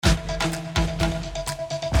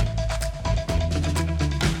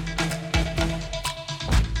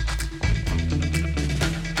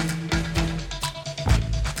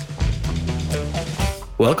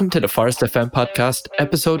Welcome to the Forest FM podcast,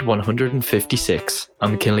 episode 156.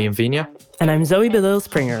 I'm Killian Vigna. And I'm Zoe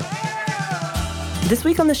Belil-Springer. This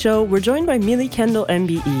week on the show, we're joined by Millie Kendall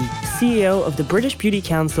MBE, CEO of the British Beauty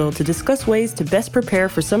Council, to discuss ways to best prepare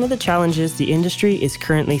for some of the challenges the industry is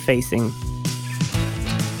currently facing.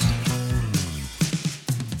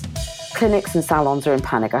 Clinics and salons are in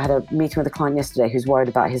panic. I had a meeting with a client yesterday who's worried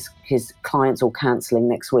about his clients all cancelling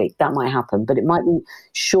next week. That might happen, but it might be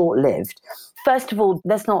short-lived. First of all,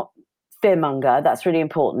 let's not fearmonger. That's really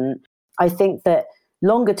important. I think that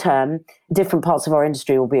longer term, different parts of our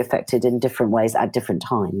industry will be affected in different ways at different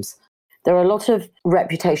times. There are a lot of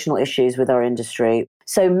reputational issues with our industry.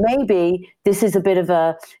 So maybe this is a bit of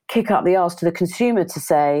a kick up the arse to the consumer to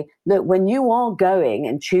say, look, when you are going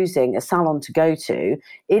and choosing a salon to go to,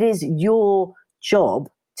 it is your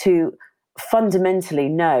job to fundamentally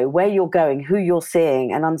know where you're going, who you're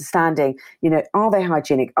seeing, and understanding, are they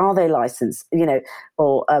hygienic? Are they licensed?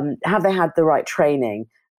 Or have they had the right training?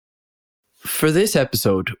 For this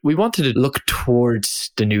episode, we wanted to look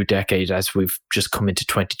towards the new decade as we've just come into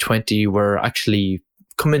 2020. We're actually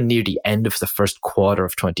coming near the end of the first quarter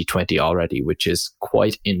of 2020 already, which is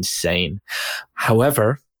quite insane.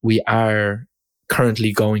 However, we are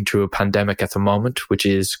currently going through a pandemic at the moment, which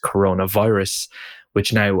is coronavirus,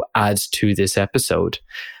 which now adds to this episode.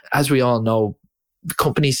 As we all know,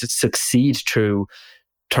 companies that succeed through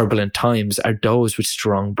turbulent times are those with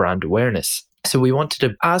strong brand awareness. So we wanted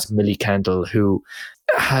to ask Millie Kendall, who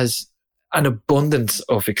has an abundance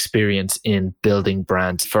of experience in building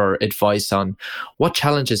brands, for advice on what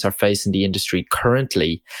challenges are facing the industry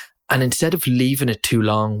currently. And instead of leaving it too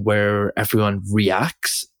long where everyone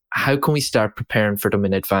reacts, how can we start preparing for them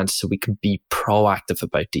in advance so we can be proactive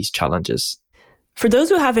about these challenges? For those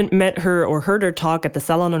who haven't met her or heard her talk at the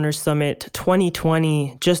Salon Owners Summit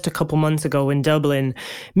 2020, just a couple months ago in Dublin,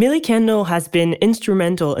 Millie Kendall has been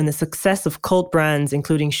instrumental in the success of cult brands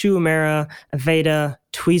including Shu Uemura, Aveda,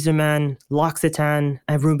 Tweezerman, L'Occitane,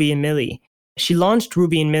 and Ruby & Millie. She launched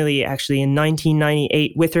Ruby & Millie actually in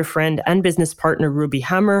 1998 with her friend and business partner Ruby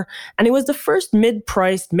Hammer, and it was the first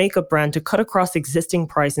mid-priced makeup brand to cut across existing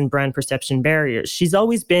price and brand perception barriers. She's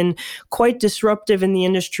always been quite disruptive in the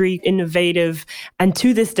industry, innovative, and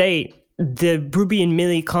to this day, the Ruby &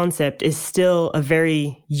 Millie concept is still a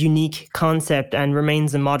very unique concept and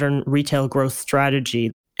remains a modern retail growth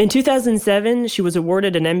strategy. In 2007, she was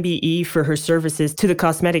awarded an MBE for her services to the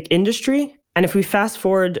cosmetic industry. And if we fast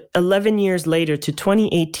forward 11 years later to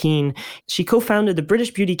 2018, she co-founded the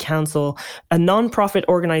British Beauty Council, a non-profit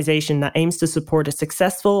organization that aims to support a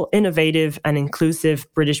successful, innovative, and inclusive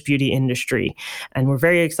British beauty industry. And we're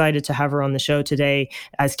very excited to have her on the show today.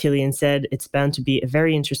 As Killian said, it's bound to be a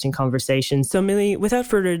very interesting conversation. So Millie, without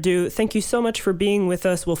further ado, thank you so much for being with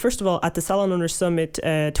us. Well, first of all, at the Salon Owners Summit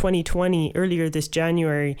 2020 earlier this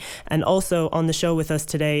January, and also on the show with us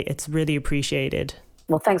today. It's really appreciated.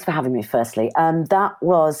 Well, thanks for having me, firstly. It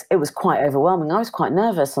was quite overwhelming. I was quite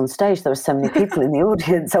nervous on stage. There were so many people in the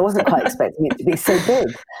audience. I wasn't quite expecting it to be so big.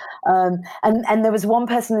 And there was one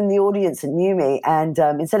person in the audience that knew me. And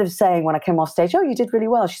instead of saying when I came off stage, oh, you did really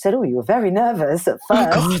well, she said, oh, you were very nervous at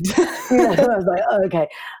first. I was like, oh, okay.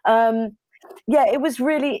 It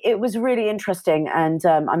was really interesting. And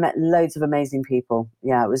I met loads of amazing people.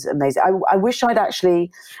 Yeah, it was amazing. I wish I'd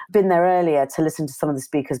actually been there earlier to listen to some of the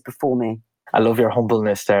speakers before me. I love your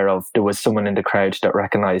humbleness there of there was someone in the crowd that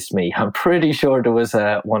recognised me. I'm pretty sure there was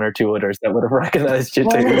one or two others that would have recognised you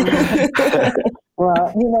too.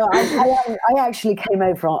 Well, I actually came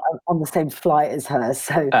over on the same flight as her,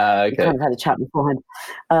 so we kind of had a chat beforehand.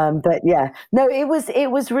 But yeah, no, it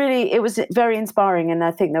was very inspiring, and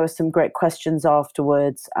I think there were some great questions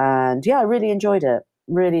afterwards. And yeah, I really enjoyed it.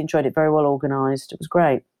 Very well organised. It was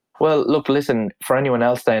great. Well, look, listen, for anyone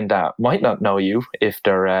else then that might not know you, if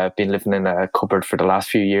they're been living in a cupboard for the last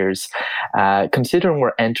few years, considering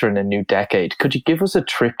we're entering a new decade, could you give us a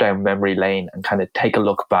trip down memory lane and kind of take a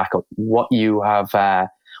look back at what you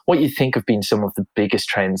think have been some of the biggest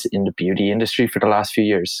trends in the beauty industry for the last few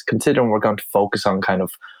years, considering we're going to focus on kind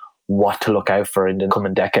of what to look out for in the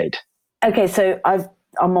coming decade? Okay, so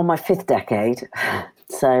I'm on my fifth decade,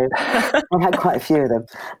 so I've had quite a few of them.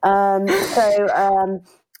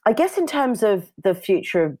 I guess in terms of the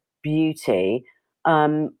future of beauty,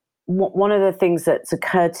 one of the things that's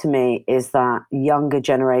occurred to me is that younger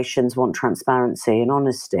generations want transparency and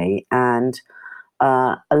honesty, and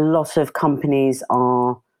a lot of companies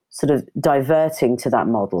are sort of diverting to that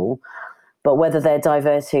model. But whether they're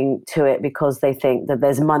diverting to it because they think that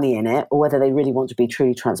there's money in it, or whether they really want to be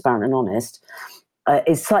truly transparent and honest,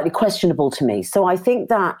 is slightly questionable to me. So I think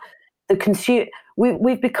that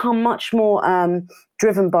we've become much more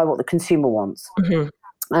driven by what the consumer wants. Mm-hmm.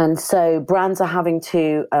 And so brands are having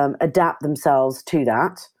to adapt themselves to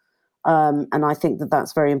that. And I think that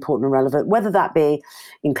that's very important and relevant, whether that be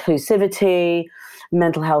inclusivity,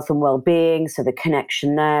 mental health and well-being, so the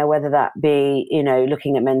connection there, whether that be,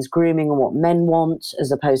 looking at men's grooming and what men want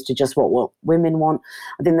as opposed to just what women want.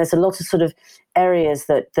 I think there's a lot of sort of areas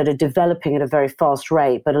that are developing at a very fast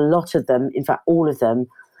rate, but a lot of them, in fact, all of them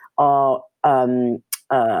are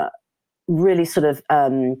really sort of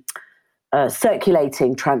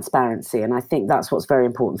circulating transparency. And I think that's what's very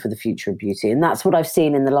important for the future of beauty. And that's what I've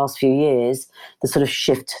seen in the last few years, the sort of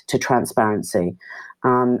shift to transparency.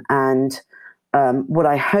 What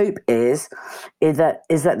I hope is that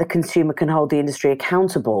the consumer can hold the industry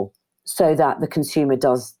accountable so that the consumer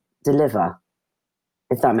does deliver,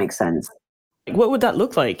 if that makes sense. What would that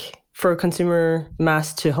look like for a consumer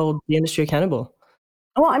mass to hold the industry accountable?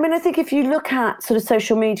 Well, I mean, I think if you look at sort of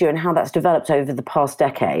social media and how that's developed over the past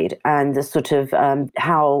decade and the sort of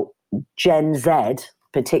how Gen Z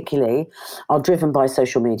particularly are driven by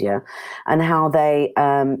social media and how they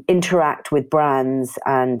interact with brands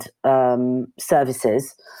and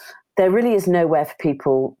services, there really is nowhere for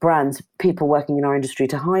people working in our industry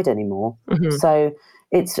to hide anymore. Mm-hmm. So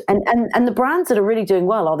it's and the brands that are really doing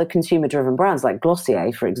well are the consumer driven brands, like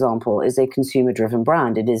Glossier, for example, is a consumer driven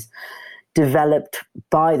brand. It is developed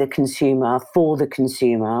by the consumer, for the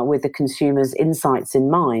consumer, with the consumer's insights in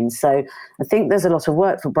mind. So I think there's a lot of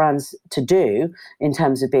work for brands to do in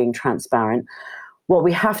terms of being transparent. What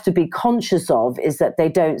we have to be conscious of is that they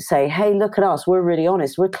don't say, hey, look at us, we're really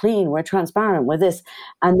honest, we're clean, we're transparent, we're this,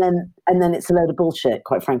 and then it's a load of bullshit,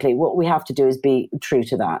 quite frankly. What we have to do is be true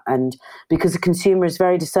to that. And because the consumer is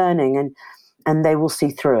very discerning and they will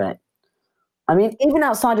see through it. I mean, even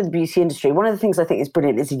outside of the beauty industry, one of the things I think is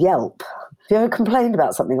brilliant is Yelp. Have you ever complained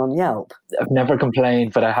about something on Yelp? I've never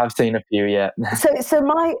complained, but I have seen a few, yeah. This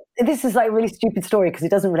is like a really stupid story because it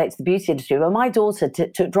doesn't relate to the beauty industry, but my daughter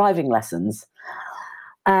took driving lessons,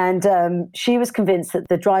 and she was convinced that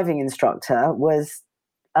the driving instructor was,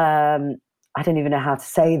 I don't even know how to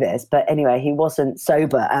say this, but anyway, he wasn't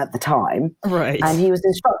sober at the time. Right. And he was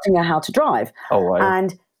instructing her how to drive. Oh, wow.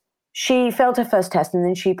 And she failed her first test and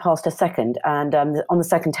then she passed her second. And on the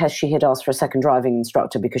second test, she had asked for a second driving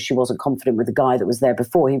instructor because she wasn't confident with the guy that was there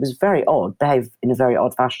before. He was very odd, behaved in a very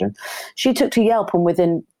odd fashion. She took to Yelp and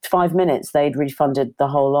within 5 minutes, they'd refunded the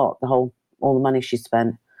whole lot, all the money she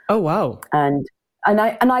spent. Oh, wow. And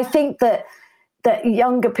I think that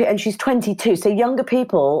younger people, and she's 22, so younger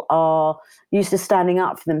people are used to standing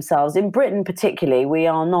up for themselves. In Britain particularly, we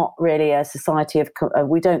are not really a society of,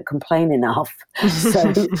 we don't complain enough. So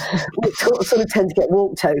we sort of tend to get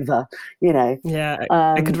walked over, Yeah,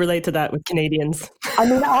 I could relate to that with Canadians. I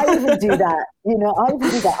mean, I even do that.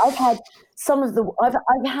 I've had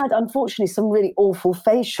I've had, unfortunately, some really awful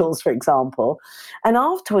facials, for example. And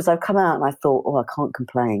afterwards I've come out and I thought, I can't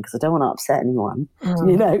complain because I don't want to upset anyone,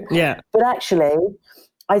 Yeah. But actually,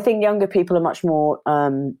 I think younger people are much more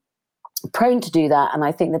prone to do that. And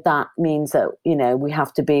I think that means that, we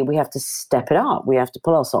have to step it up. We have to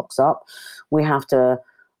pull our socks up. We have to,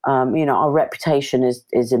 our reputation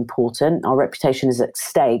is important. Our reputation is at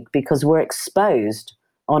stake because we're exposed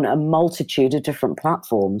on a multitude of different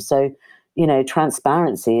platforms. So,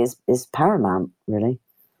 transparency is paramount, really.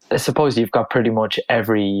 I suppose you've got pretty much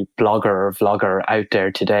every blogger or vlogger out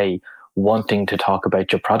there today wanting to talk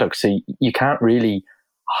about your product. So you can't really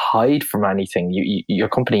hide from anything. Your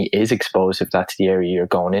company is exposed if that's the area you're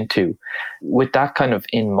going into. With that kind of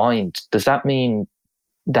in mind, does that mean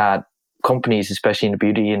that companies, especially in the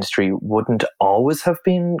beauty industry, wouldn't always have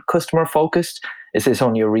been customer focused? Is this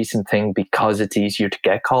only a recent thing because it's easier to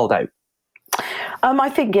get called out? I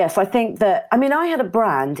think, yes. I think that, I had a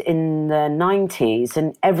brand in the 90s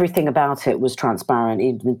and everything about it was transparent,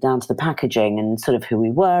 even down to the packaging and sort of who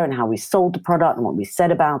we were and how we sold the product and what we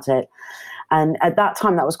said about it. And at that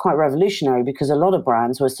time, that was quite revolutionary because a lot of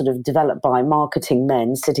brands were sort of developed by marketing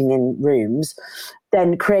men sitting in rooms,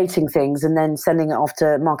 then creating things and then sending it off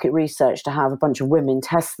to market research to have a bunch of women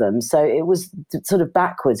test them. So it was sort of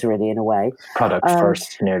backwards, really, in a way. Product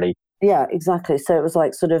first, nearly. Yeah, exactly. So it was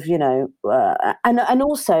like sort of, and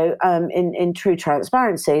also in true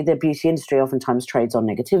transparency, the beauty industry oftentimes trades on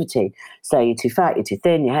negativity. So you're too fat, you're too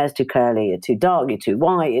thin, your hair's too curly, you're too dark, you're too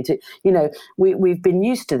white, we've been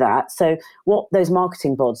used to that. So what those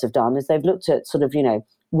marketing boards have done is they've looked at sort of,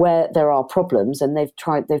 where there are problems and they've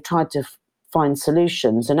tried to find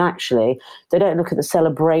solutions. And actually, they don't look at the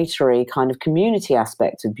celebratory kind of community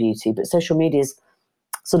aspect of beauty, but social media is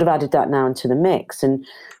sort of added that now into the mix. And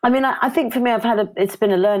I mean, I think for me, it's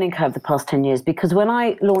been a learning curve the past 10 years, because when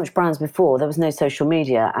I launched brands before, there was no social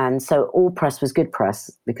media. And so all press was good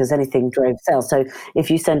press, because anything drove sales. So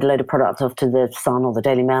if you send a load of product off to the Sun or the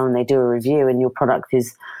Daily Mail and they do a review and your product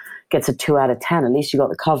gets a 2 out of 10, at least you got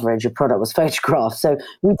the coverage, your product was photographed. So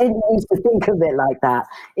we didn't used to think of it like that.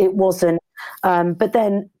 It wasn't, but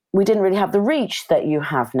then we didn't really have the reach that you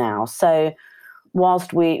have now. So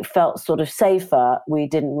whilst we felt sort of safer, we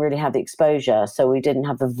didn't really have the exposure. So we didn't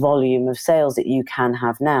have the volume of sales that you can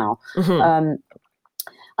have now. Mm-hmm.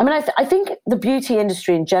 I mean, I think the beauty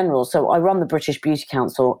industry in general, so I run the British Beauty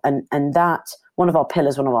Council, and that, one of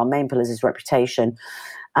our main pillars is reputation.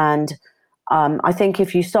 And I think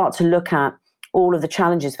if you start to look at all of the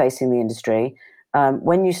challenges facing the industry,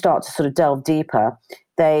 when you start to sort of delve deeper,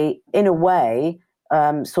 they, in a way,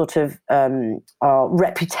 sort of are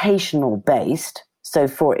reputational based. So,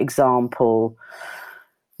 for example,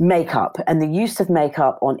 makeup and the use of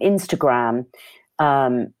makeup on Instagram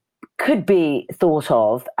could be thought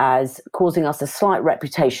of as causing us a slight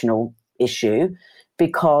reputational issue,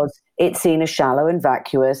 because it's seen as shallow and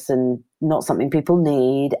vacuous and not something people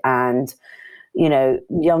need, and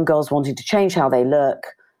young girls wanting to change how they look,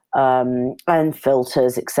 and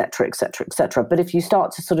filters, et cetera, et cetera, et cetera. But if you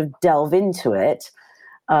start to sort of delve into it,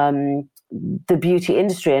 the beauty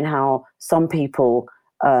industry and how some people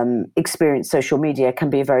experience social media can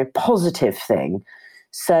be a very positive thing.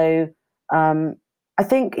 So I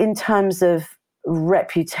think in terms of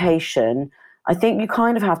reputation, I think you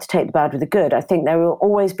kind of have to take the bad with the good. I think there will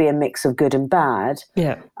always be a mix of good and bad.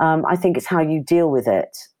 Yeah. I think it's how you deal with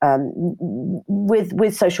it.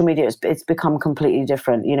 With social media, it's become completely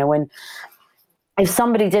different. If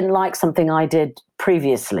somebody didn't like something I did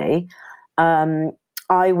previously,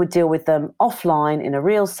 I would deal with them offline in a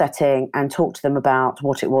real setting and talk to them about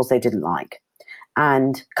what it was they didn't like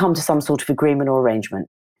and come to some sort of agreement or arrangement.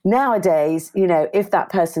 Nowadays, if that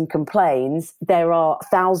person complains, there are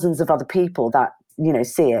thousands of other people that,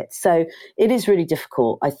 see it. So it is really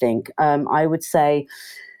difficult, I think. I would say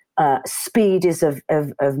speed is of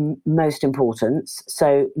most importance.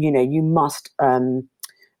 So, you must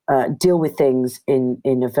deal with things in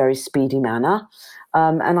a very speedy manner.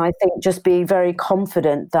 And I think just be very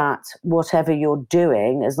confident that whatever you're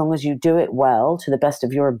doing, as long as you do it well to the best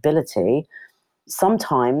of your ability,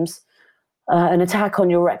 sometimes an attack on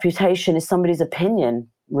your reputation is somebody's opinion,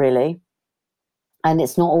 really. And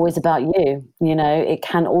it's not always about you. It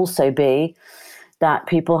can also be that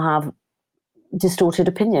people have distorted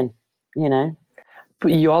opinion,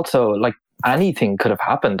 But you also, anything could have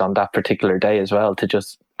happened on that particular day as well, to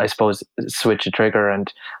just, I suppose, switch a trigger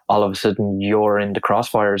and all of a sudden you're in the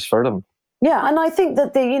crossfires for them. Yeah, and I think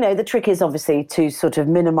that the trick is obviously to sort of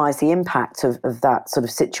minimize the impact of that sort of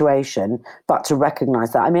situation, but to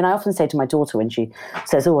recognize that. I mean, I often say to my daughter when she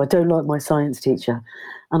says, "Oh, I don't like my science teacher,"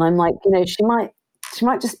 and I'm like, she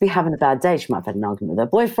might just be having a bad day. She might have had an argument with her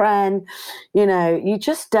boyfriend. You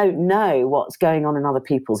just don't know what's going on in other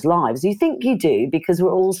people's lives. You think you do because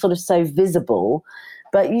we're all sort of so visible,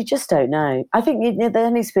 but you just don't know. I think there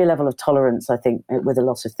needs to be a level of tolerance, I think, with a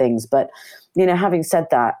lot of things. But, having said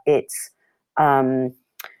that, it's,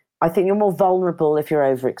 I think you're more vulnerable if you're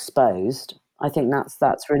overexposed. I think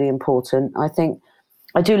that's really important. I think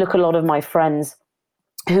I do look at a lot of my friends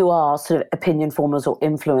who are sort of opinion formers or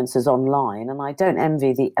influencers online, and I don't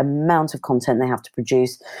envy the amount of content they have to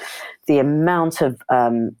produce, the amount of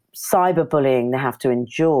cyberbullying they have to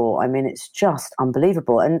endure. I mean, it's just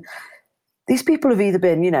unbelievable. And these people have either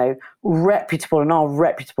been, reputable and are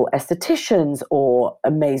reputable estheticians or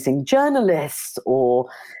amazing journalists, or,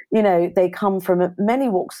 they come from many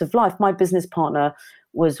walks of life. My business partner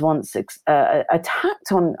was once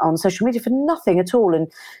attacked on social media for nothing at all.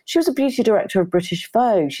 And she was a beauty director of British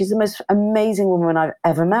Vogue. She's the most amazing woman I've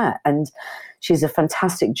ever met. And she's a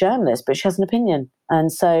fantastic journalist, but she has an opinion.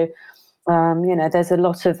 And so, there's a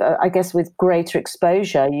lot of, I guess, with greater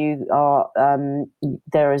exposure,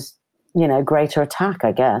 there is, greater attack,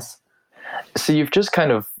 I guess. So you've just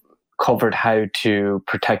kind of covered how to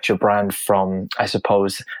protect your brand from, I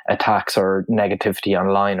suppose, attacks or negativity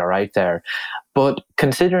online or out there. But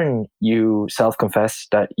considering you self-confess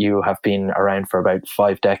that you have been around for about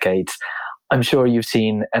 5 decades, I'm sure you've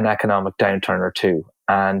seen an economic downturn or two.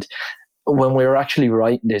 And when we were actually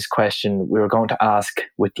writing this question, we were going to ask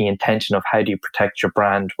with the intention of how do you protect your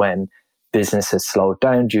brand when business has slowed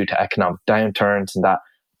down due to economic downturns and that.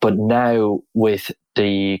 But now with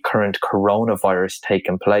the current coronavirus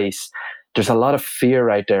taking place, there's a lot of fear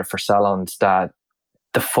out there for salons that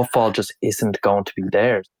the footfall just isn't going to be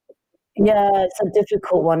there. Yeah, it's a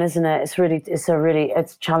difficult one, isn't it?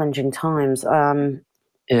 It's challenging times.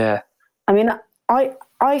 Yeah. I mean,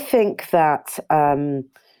 I think that,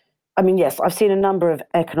 yes, I've seen a number of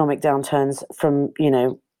economic downturns from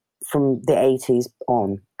the 80s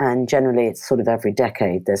on, and generally it's sort of every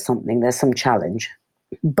decade there's some challenge.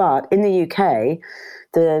 But in the UK,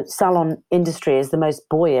 the salon industry is the most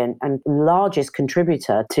buoyant and largest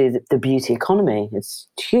contributor to the beauty economy. It's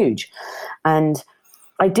huge. And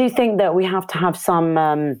I do think that we have to have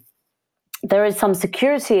there is some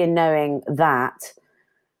security in knowing that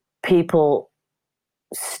people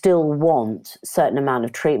still want a certain amount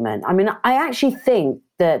of treatment. I mean, I actually think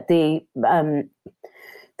that the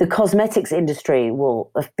cosmetics industry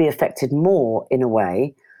will be affected more in a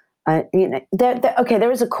way.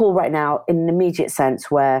 There is a call right now in an immediate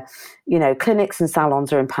sense where, clinics and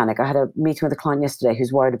salons are in panic. I had a meeting with a client yesterday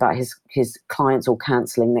who's worried about his clients all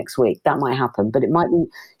cancelling next week. That might happen, but it might be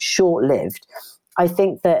short-lived. I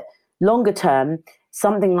think that longer term,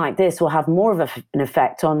 something like this will have more of an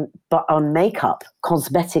effect on makeup,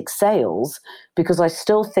 cosmetic sales, because I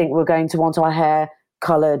still think we're going to want our hair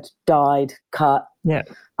coloured, dyed, cut. Yeah.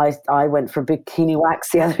 I went for a bikini wax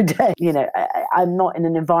the other day. I'm not in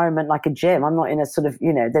an environment like a gym. I'm not in a sort of,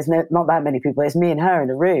 there's not that many people. It's me and her in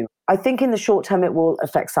a room. I think in the short term it will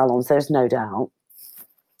affect salons. There's no doubt.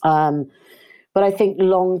 But I think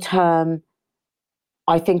long term,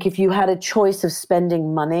 I think if you had a choice of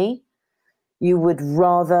spending money, you would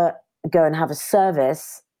rather go and have a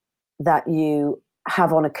service that you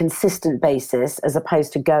have on a consistent basis as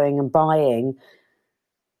opposed to going and buying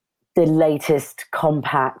the latest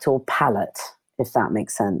compact or palette, if that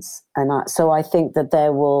makes sense. And so I think that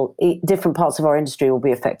different parts of our industry will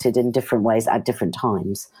be affected in different ways at different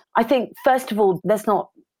times. I think, first of all, let's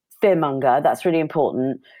not fearmonger. That's really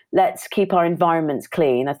important. Let's keep our environments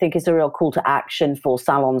clean. I think it's a real call to action for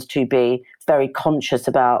salons to be very conscious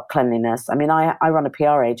about cleanliness. I mean, I run a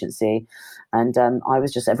PR agency, and I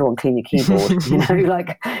was just, everyone clean your keyboard. It's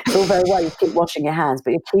all very well you keep washing your hands,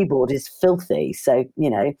 but your keyboard is filthy. So,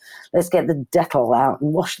 let's get the Dettol out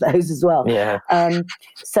and wash those as well. Yeah.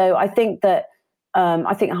 So I think that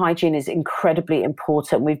I think hygiene is incredibly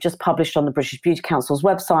important. We've just published on the British Beauty Council's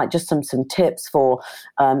website just some tips for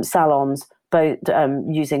salons, both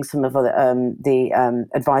using some of the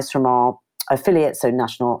advice from our affiliates, so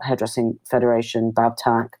National Hairdressing Federation,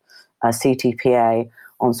 BABTAC, CTPA,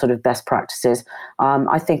 on sort of best practices.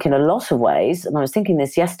 I think in a lot of ways, and I was thinking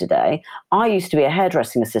this yesterday, I used to be a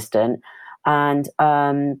hairdressing assistant, and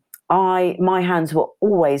my hands were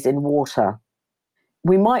always in water.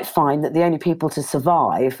 We might find that the only people to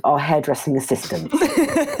survive are hairdressing assistants.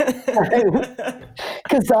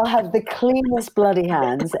 Because I'll have the cleanest bloody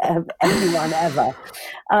hands of anyone ever.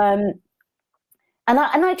 And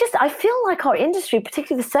I feel like our industry,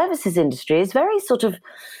 particularly the services industry, is very sort of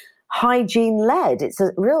hygiene-led. It's a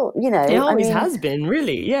real, It always has been,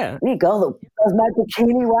 really, yeah. You girl that does my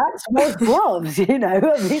bikini wax wears gloves,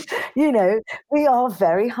 we are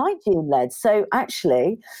very hygiene-led. So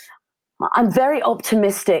actually, I'm very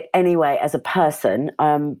optimistic anyway as a person,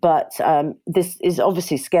 but this is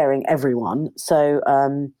obviously scaring everyone. So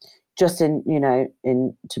just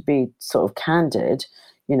to be sort of candid,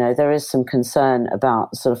 there is some concern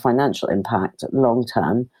about sort of financial impact long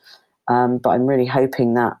term, but I'm really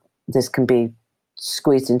hoping that this can be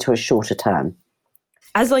squeezed into a shorter term.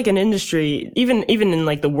 As like an industry, even in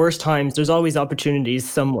like the worst times, there's always opportunities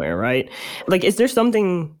somewhere, right? Like, is there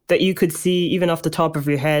something that you could see even off the top of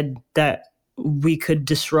your head that we could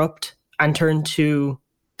disrupt and turn to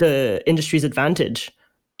the industry's advantage?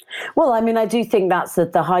 Well, I mean, I do think that's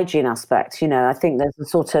the hygiene aspect. I think there's a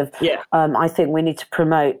sort of, I think we need to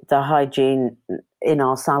promote the hygiene in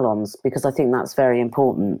our salons because I think that's very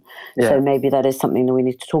important. Yeah. So maybe that is something that we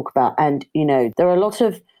need to talk about. And, there are a lot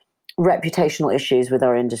of reputational issues with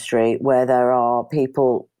our industry where there are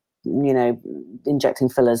people, injecting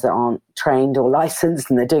fillers that aren't trained or licensed,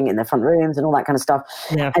 and they're doing it in their front rooms and all that kind of stuff.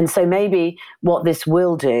 Yeah. And so maybe what this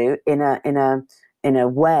will do in a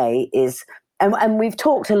way is, and we've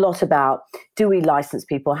talked a lot about, do we license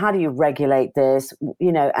people? How do you regulate this?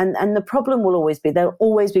 And the problem will always be, there'll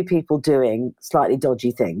always be people doing slightly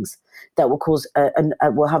dodgy things that will cause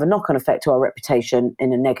will have a knock-on effect to our reputation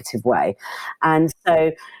in a negative way. And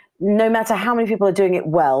so no matter how many people are doing it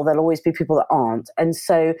well, there'll always be people that aren't. And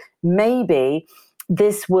so maybe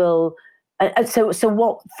this will, so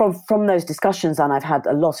what from those discussions, and I've had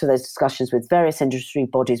a lot of those discussions with various industry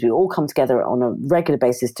bodies, we all come together on a regular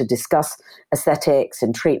basis to discuss aesthetics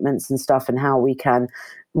and treatments and stuff and how we can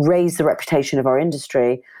raise the reputation of our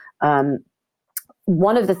industry.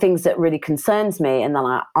 one of the things that really concerns me, and then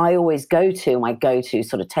I always my go-to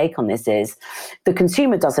sort of take on this is the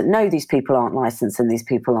consumer doesn't know these people aren't licensed and these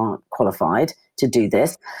people aren't qualified to do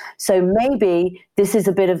this. So maybe this is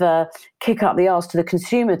a bit of a kick up the arse to the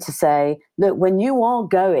consumer to say, look, when you are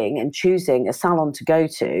going and choosing a salon to go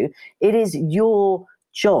to, it is your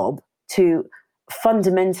job to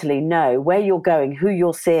fundamentally know where you're going, who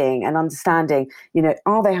you're seeing, and understanding,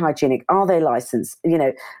 are they hygienic, are they licensed,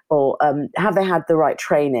 or have they had the right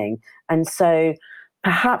training? And so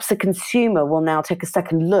perhaps the consumer will now take a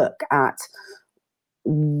second look at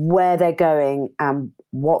where they're going and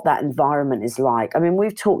what that environment is like. I mean,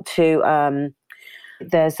 we've talked to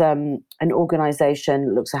there's an organization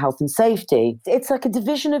that looks at health and safety. It's like a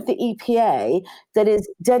division of the EPA that is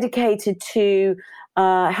dedicated to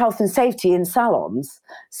health and safety in salons.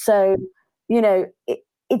 So,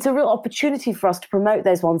 it's a real opportunity for us to promote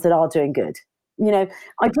those ones that are doing good.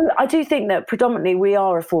 I do think that predominantly we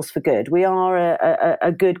are a force for good. We are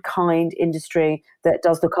a good, kind industry that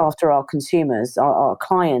does look after our consumers, our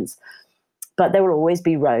clients. But there will always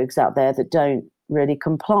be rogues out there that don't really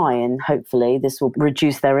comply, and hopefully this will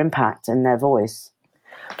reduce their impact and their voice.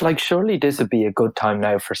 Like, surely this would be a good time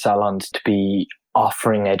now for salons to be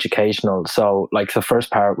offering educational. So like the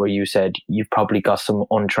first part where you said you've probably got some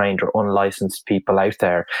untrained or unlicensed people out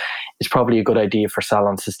there, it's probably a good idea for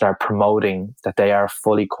salons to start promoting that they are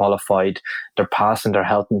fully qualified, they're passing their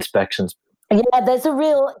health inspections. Yeah, there's a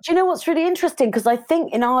real... Do you know what's really interesting? Because I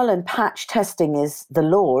think in Ireland, patch testing is the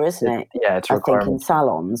law, isn't it? Yeah, it's a requirement. I think in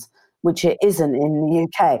salons, which it isn't in the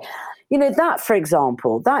UK. That, for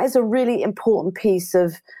example, that is a really important piece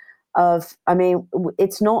of, I mean,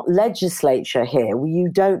 it's not legislature here. You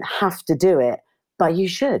don't have to do it, but you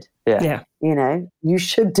should. Yeah. You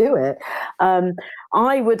should do it.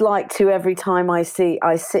 I would like to, every time I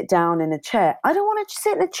sit down in a chair, I don't want to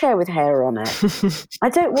sit in a chair with hair on it. I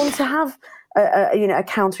don't want to have a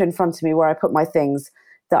counter in front of me where I put my things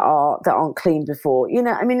that aren't clean before.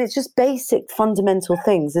 I mean, it's just basic fundamental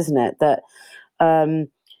things, isn't it? That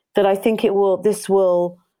I think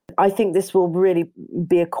this will really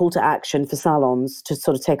be a call to action for salons to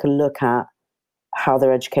sort of take a look at how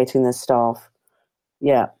they're educating their staff.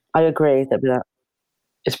 Yeah, I agree that.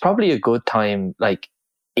 It's probably a good time, like,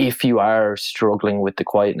 if you are struggling with the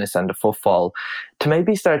quietness and the footfall, to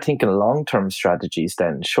maybe start thinking long-term strategies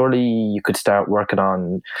then. Surely you could start working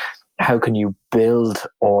on how can you build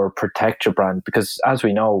or protect your brand? Because as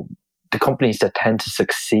we know, the companies that tend to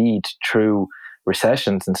succeed through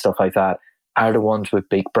recessions and stuff like that are the ones with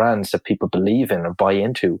big brands that people believe in or buy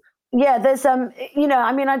into. Yeah, there's I mean,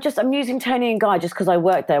 I'm using Tony and Guy just because I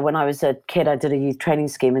worked there when I was a kid. I did a youth training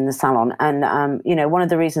scheme in the salon, and one of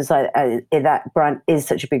the reasons that brand is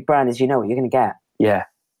such a big brand is you know what you're going to get. Yeah,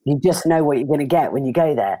 you just know what you're going to get when you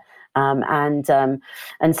go there. And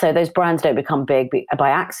so those brands don't become big by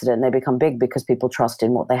accident. They become big because people trust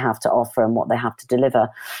in what they have to offer and what they have to deliver.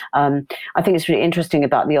 I think it's really interesting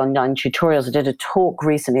about the online tutorials. I did a talk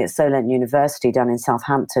recently at Solent University down in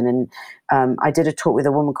Southampton, and I did a talk with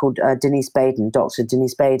a woman called Denise Baden, Dr.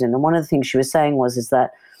 Denise Baden. And one of the things she was saying is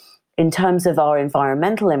that in terms of our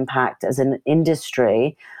environmental impact as an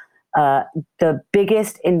industry, the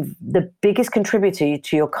biggest contributor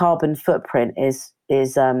to your carbon footprint is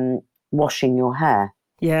washing your hair.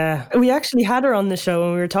 Yeah, we actually had her on the show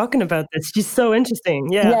when we were talking about this. She's so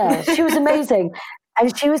interesting. Yeah, she was amazing.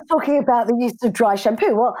 And she was talking about the use of dry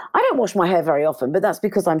shampoo. Well, I don't wash my hair very often, but that's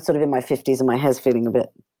because I'm sort of in my 50s and my hair's feeling a bit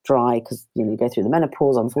dry because, you go through the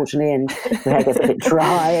menopause, unfortunately, and the hair gets a bit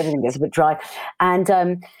dry, everything gets a bit dry. And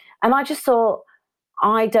I just thought,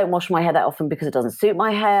 I don't wash my hair that often because it doesn't suit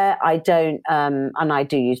my hair. I don't, and I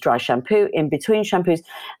do use dry shampoo in between shampoos.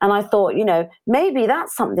 And I thought, maybe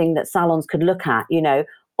that's something that salons could look at,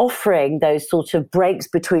 offering those sort of breaks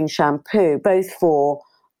between shampoo, both for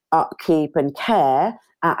upkeep and care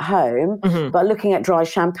at home, but looking at dry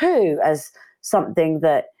shampoo as something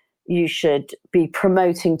that you should be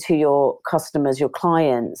promoting to your customers, your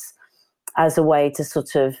clients, as a way to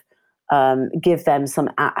sort of give them some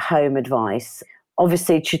at-home advice.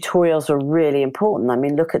 Obviously, tutorials are really important. I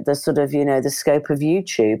mean, look at the sort of, the scope of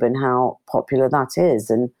YouTube and how popular that is.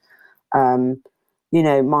 And, my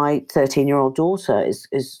 13-year-old daughter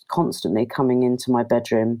is constantly coming into my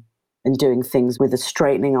bedroom and doing things with a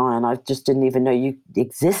straightening iron. I just didn't even know you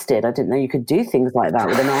existed. I didn't know you could do things like that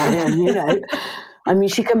with an iron, I mean,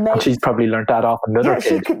 she can make... She's probably learned that off another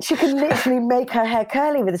kid. She can literally make her hair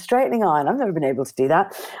curly with a straightening iron. I've never been able to do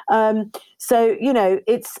that. So,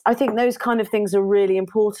 I think those kind of things are really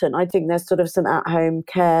important. I think there's sort of some at-home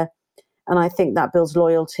care, and I think that builds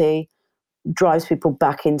loyalty, drives people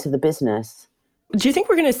back into the business. Do you think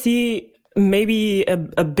we're going to see maybe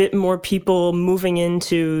a bit more people moving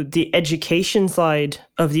into the education side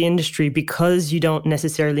of the industry because you don't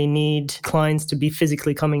necessarily need clients to be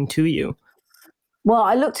physically coming to you? Well,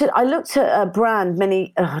 I looked at a brand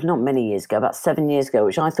not many years ago, about 7 years ago,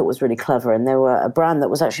 which I thought was really clever. And there were a brand that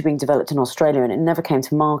was actually being developed in Australia, and it never came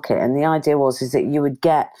to market. And the idea is that you would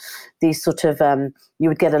get these sort of you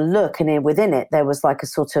would get a look, and within it there was like a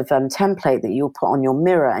sort of template that you would put on your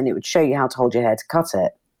mirror, and it would show you how to hold your hair to cut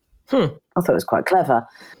it. I thought it was quite clever.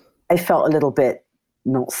 It felt a little bit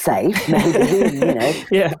not safe, maybe,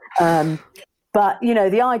 Yeah. But,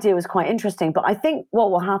 the idea was quite interesting. But I think what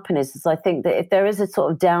will happen is I think that if there is a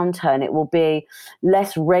sort of downturn, it will be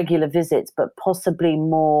less regular visits, but possibly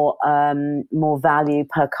more value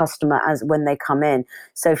per customer as when they come in.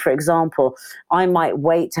 So, for example, I might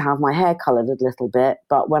wait to have my hair coloured a little bit,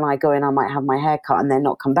 but when I go in, I might have my hair cut and then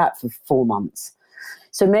not come back for 4 months.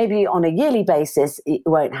 So maybe on a yearly basis, it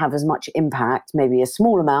won't have as much impact, maybe a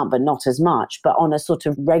small amount, but not as much. But on a sort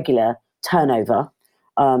of regular turnover,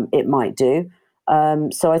 it might do.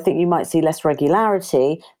 So I think you might see less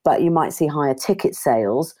regularity, but you might see higher ticket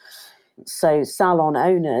sales. So salon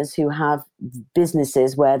owners who have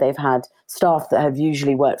businesses where they've had staff that have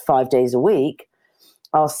usually worked 5 days a week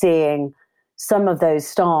are seeing some of those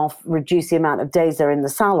staff reduce the amount of days they're in the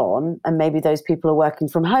salon, and maybe those people are working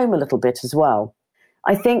from home a little bit as well.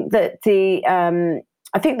 I think that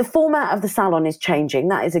the format of the salon is changing.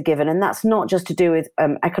 That is a given. And that's not just to do with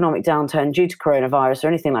economic downturn due to coronavirus or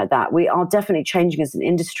anything like that. We are definitely changing as an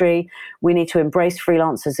industry. We need to embrace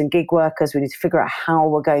freelancers and gig workers. We need to figure out how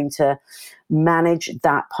we're going to manage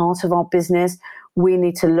that part of our business. We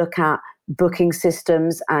need to look at booking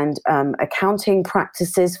systems and accounting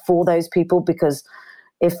practices for those people, because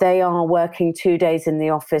if they are working 2 days in the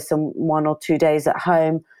office and 1 or 2 days at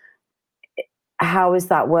home, how is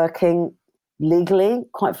that working legally,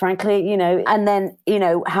 quite frankly, and then,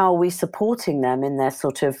 how are we supporting them in their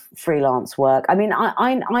sort of freelance work? I mean,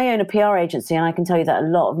 I own a PR agency, and I can tell you that a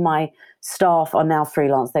lot of my staff are now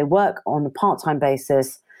freelance. They work on a part-time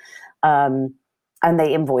basis, and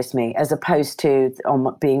they invoice me as opposed to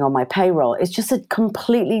being on my payroll. It's just a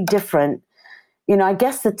completely different, I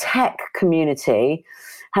guess the tech community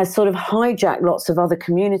has sort of hijacked lots of other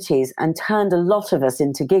communities and turned a lot of us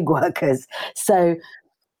into gig workers. So,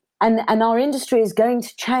 and our industry is going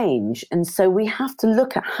to change. And so we have to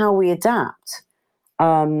look at how we adapt,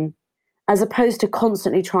 as opposed to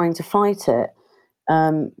constantly trying to fight it.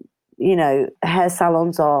 Hair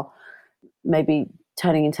salons are maybe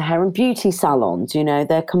turning into hair and beauty salons.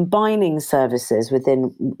 They're combining services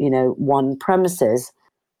within, one premises.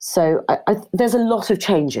 So there's a lot of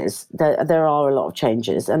changes. There are a lot of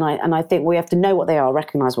changes, and I think we have to know what they are,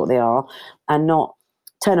 recognise what they are, and not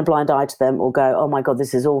turn a blind eye to them or go, oh my God,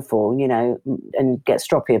 this is awful, and get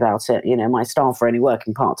stroppy about it. My staff are only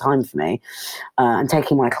working part time for me, and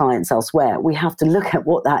taking my clients elsewhere. We have to look at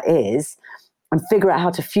what that is and figure out how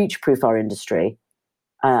to future-proof our industry,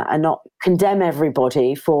 and not condemn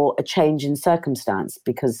everybody for a change in circumstance,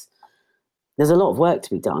 because there's a lot of work to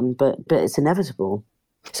be done, but it's inevitable.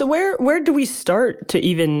 So where do we start to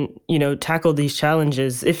even, tackle these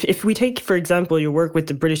challenges? If we take, for example, your work with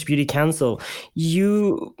the British Beauty Council,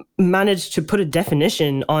 you managed to put a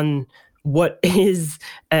definition on what is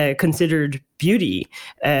considered beauty,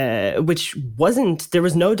 which there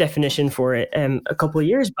was no definition for it a couple of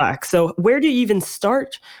years back. So where do you even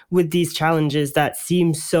start with these challenges that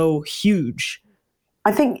seem so huge?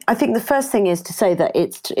 I think the first thing is to say that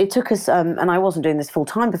it took us, and I wasn't doing this full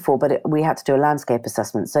time before, but we had to do a landscape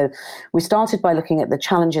assessment. So we started by looking at the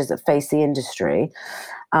challenges that face the industry,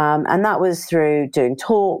 and that was through doing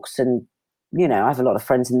talks. And I have a lot of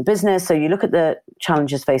friends in the business, so you look at the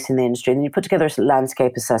challenges facing the industry, and then you put together a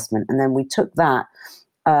landscape assessment, and then we took that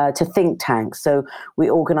to think tanks. So we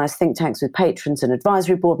organised think tanks with patrons and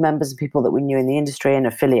advisory board members and people that we knew in the industry and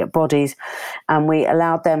affiliate bodies. And we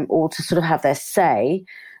allowed them all to sort of have their say,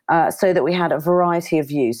 so that we had a variety of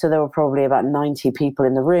views. So there were probably about 90 people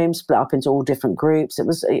in the room, split up into all different groups.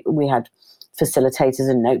 We had facilitators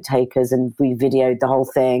and note takers, and we videoed the whole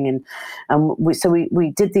thing. And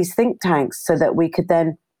we did these think tanks so that we could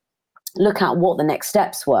then look at what the next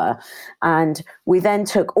steps were. And we then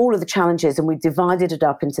took all of the challenges and we divided it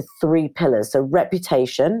up into 3 pillars. So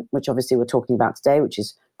reputation, which obviously we're talking about today, which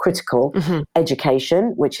is critical. Mm-hmm.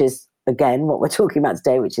 Education, which is, again, what we're talking about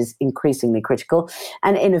today, which is increasingly critical.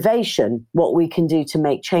 And innovation, what we can do to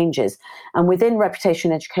make changes. And within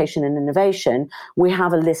reputation, education, and innovation, we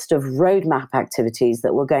have a list of roadmap activities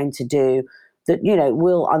that we're going to do that,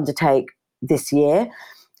 we'll undertake this year.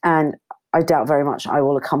 And I doubt very much I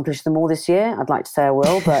will accomplish them all this year. I'd like to say I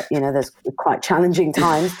will, but, there's quite challenging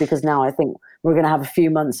times because now I think we're going to have a few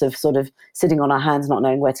months of sort of sitting on our hands, not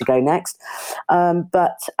knowing where to go next.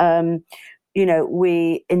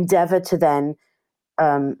 We endeavor to then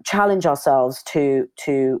challenge ourselves to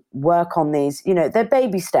work on these, they're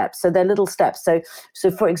baby steps. So they're little steps. So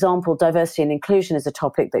for example, diversity and inclusion is a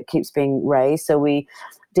topic that keeps being raised. So we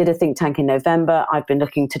did a think tank in November. I've been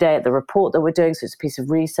looking today at the report that we're doing. So it's a piece of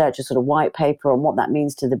research, a sort of white paper on what that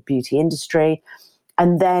means to the beauty industry.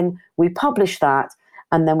 And then we publish that,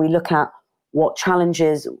 and then we look at what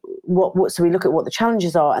challenges, so we look at what the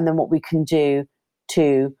challenges are, and then what we can do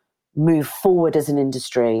to move forward as an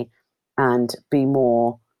industry and be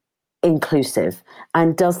more inclusive.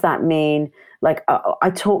 And does that mean, like,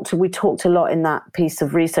 we talked a lot in that piece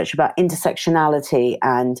of research about intersectionality,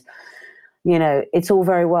 and it's all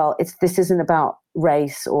very well. This isn't about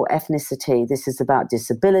race or ethnicity. This is about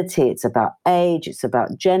disability. It's about age. It's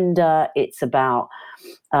about gender. It's about,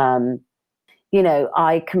 I'm a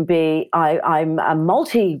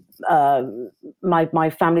multi, my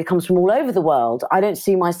family comes from all over the world. I don't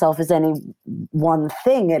see myself as any one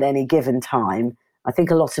thing at any given time. I think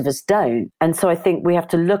a lot of us don't. And so I think we have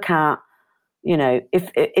to look at,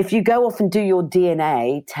 if you go off and do your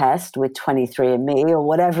DNA test with 23andMe or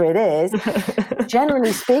whatever it is,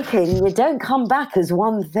 generally speaking, you don't come back as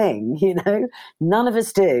one thing, none of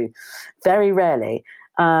us do, very rarely.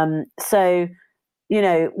 We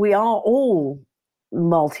are all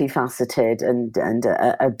multifaceted and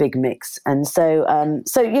a big mix. And so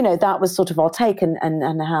that was sort of our take, and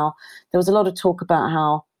how there was a lot of talk about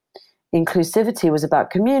how inclusivity was about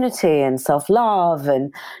community and self-love,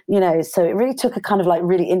 and so it really took a kind of like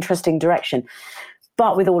really interesting direction.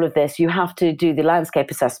 But with all of this, you have to do the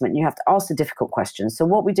landscape assessment. You have to ask the difficult questions. So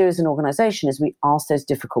what we do as an organization is we ask those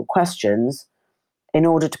difficult questions in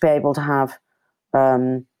order to be able to have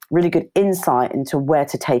really good insight into where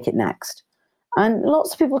to take it next. And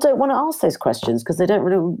lots of people don't want to ask those questions because they don't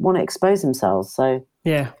really want to expose themselves. So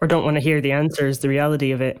yeah, or don't want to hear the answers, the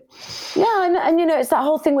reality of it. Yeah, and it's that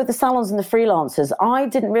whole thing with the salons and the freelancers. I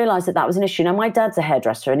didn't realize that was an issue. Now, my dad's a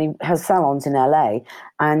hairdresser and he has salons in LA,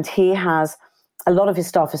 and he has a lot of his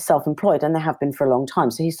staff is self-employed, and they have been for a long time.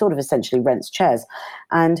 So he sort of essentially rents chairs.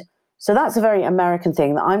 And so that's a very American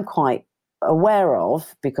thing that I'm quite aware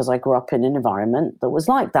of because I grew up in an environment that was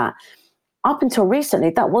like that. Up until recently,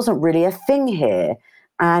 that wasn't really a thing here,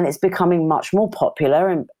 and it's becoming much more popular.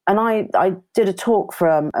 And I did a talk for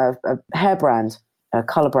a hair brand, a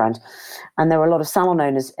color brand, and there were a lot of salon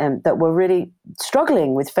owners that were really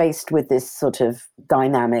struggling faced with this sort of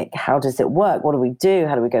dynamic. How does it work? What do we do?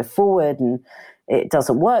 How do we go forward? And it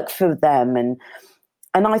doesn't work for them. And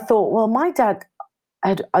I thought, well, my dad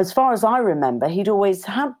had, as far as I remember, he'd always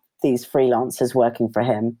had these freelancers working for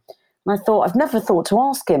him. And I thought, I've never thought to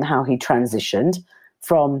ask him how he transitioned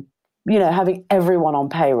from, having everyone on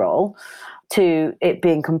payroll to it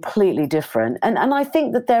being completely different. And I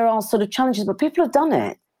think that there are sort of challenges, but people have done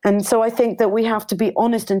it. And so I think that we have to be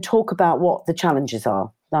honest and talk about what the challenges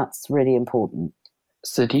are. That's really important.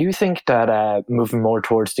 So do you think that moving more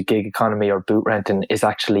towards the gig economy or boot renting is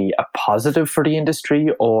actually a positive for the industry,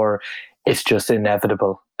 or it's just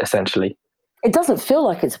inevitable, essentially? It doesn't feel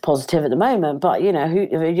like it's a positive at the moment, but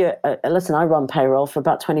listen, I run payroll for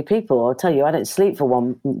about 20 people. I'll tell you, I don't sleep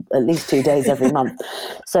for at least 2 days every month.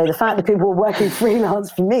 So the fact that people are working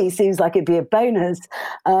freelance for me seems like it'd be a bonus.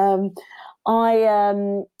 I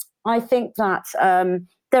think that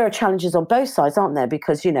there are challenges on both sides, aren't there?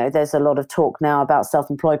 Because, there's a lot of talk now about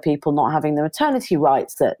self-employed people not having the maternity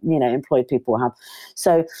rights that, employed people have.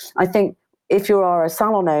 So I think if you are a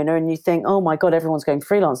salon owner and you think, oh my God, everyone's going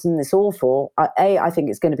freelance, isn't this awful? I think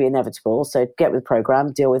it's going to be inevitable. So get with the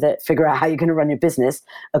program, deal with it, figure out how you're going to run your business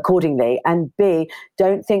accordingly. And B,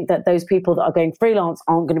 don't think that those people that are going freelance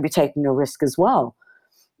aren't going to be taking a risk as well.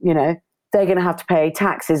 They're going to have to pay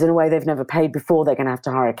taxes in a way they've never paid before. They're going to have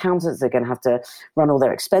to hire accountants. They're going to have to run all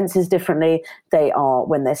their expenses differently.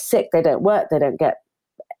 When they're sick, they don't work. They don't get,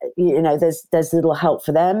 there's little help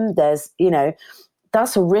for them.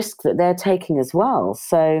 That's a risk that they're taking as well.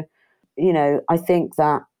 So, I think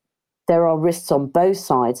that there are risks on both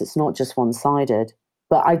sides. It's not just one-sided.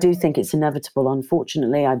 But I do think it's inevitable.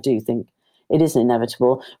 Unfortunately, I do think it is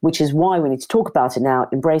inevitable, which is why we need to talk about it now,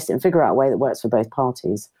 embrace it, and figure out a way that works for both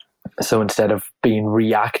parties. So instead of being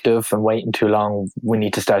reactive and waiting too long, we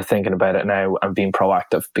need to start thinking about it now and being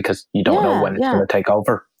proactive, because you don't know when it's going to take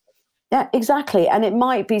over. Yeah, exactly. And it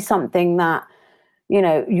might be something that,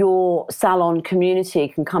 your salon community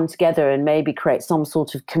can come together and maybe create some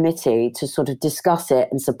sort of committee to sort of discuss it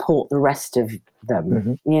and support the rest of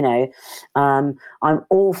them. I'm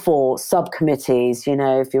all for subcommittees.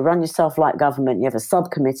 If you run yourself like government, you have a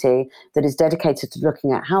subcommittee that is dedicated to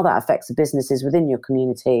looking at how that affects the businesses within your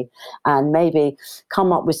community, and maybe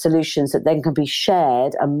come up with solutions that then can be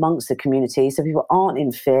shared amongst the community so people aren't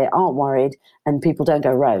in fear, aren't worried, and people don't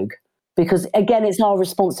go rogue. Because, again, it's our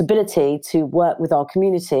responsibility to work with our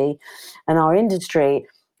community and our industry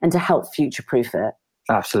and to help future-proof it.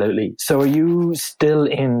 Absolutely. So are you still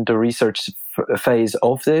in the research phase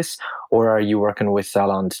of this, or are you working with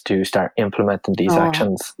salons to start implementing these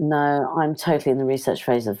actions? No, I'm totally in the research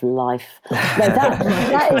phase of life. No,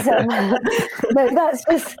 that is... no, that's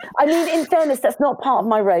just... I mean, in fairness, that's not part of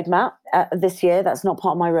my roadmap this year. That's not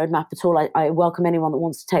part of my roadmap at all. I welcome anyone that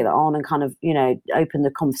wants to take that on and kind of, open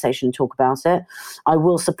the conversation and talk about it. I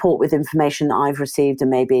will support with information that I've received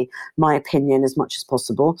and maybe my opinion as much as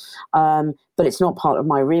possible. But it's not part of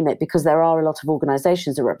my remit because there are a lot of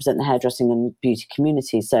organisations that represent the hairdressing and beauty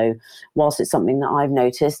community. So whilst it's something that I've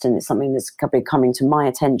noticed and it's something that's been coming to my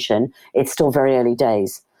attention, it's still very early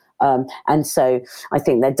days. And so I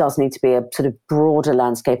think there does need to be a sort of broader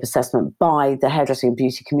landscape assessment by the hairdressing and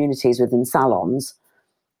beauty communities within salons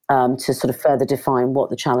to sort of further define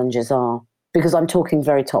what the challenges are. Because I'm talking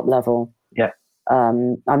very top level. Yeah. I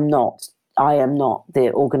am not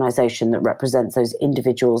the organisation that represents those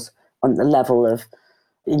individuals on the level of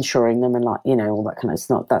insuring them and all that kind of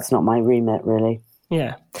stuff. That's not my remit, really.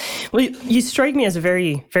 Yeah. Well, you strike me as a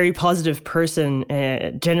very, very positive person,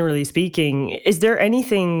 generally speaking. Is there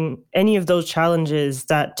any of those challenges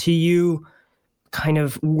that to you kind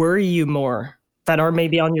of worry you more that are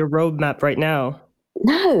maybe on your roadmap right now?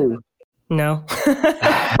 No. Well,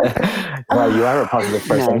 you are a positive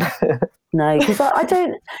person. No, because I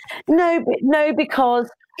don't. No, because.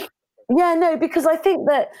 Yeah, no, because I think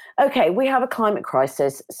that, okay, we have a climate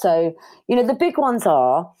crisis. So, the big ones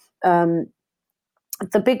are,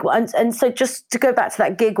 the big ones. And so just to go back to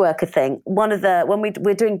that gig worker thing, when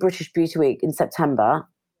we're doing British Beauty Week in September,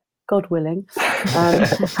 God willing, and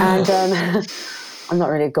I'm not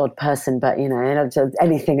really a God person, but,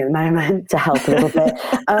 anything at the moment to help a little bit.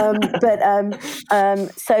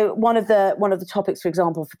 So one of the topics, for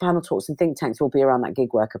example, for panel talks and think tanks will be around that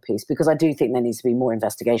gig worker piece, because I do think there needs to be more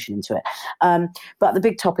investigation into it. But the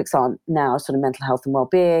big topics are now sort of mental health and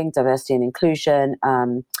well-being, diversity and inclusion,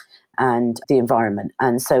 and the environment.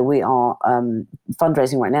 And so we are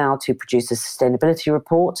fundraising right now to produce a sustainability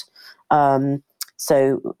report.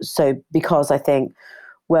 So because I think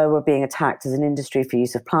where we're being attacked as an industry for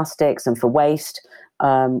use of plastics and for waste,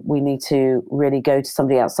 we need to really go to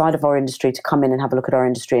somebody outside of our industry to come in and have a look at our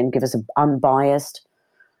industry and give us an unbiased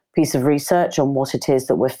piece of research on what it is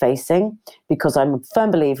that we're facing. Because I'm a firm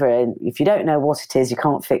believer in, if you don't know what it is, you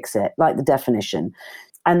can't fix it, like the definition.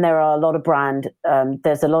 And there are a lot of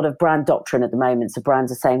there's a lot of brand doctrine at the moment. So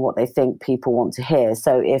brands are saying what they think people want to hear.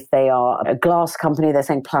 So if they are a glass company, they're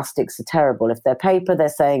saying plastics are terrible. If they're paper, they're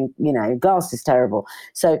saying, glass is terrible.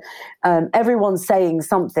 So everyone's saying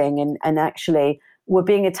something, and actually we're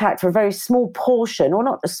being attacked for a very small portion, or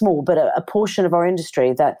not a small, but a portion of our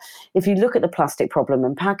industry that, if you look at the plastic problem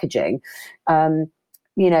and packaging,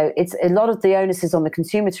 it's a lot of the onus is on the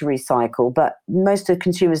consumer to recycle, but most of the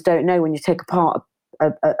consumers don't know when you take apart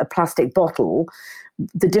a plastic bottle,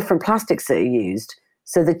 the different plastics that are used.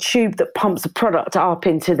 So the tube that pumps the product up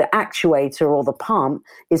into the actuator or the pump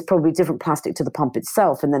is probably different plastic to the pump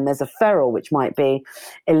itself. And then there's a ferrule, which might be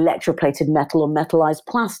electroplated metal or metallized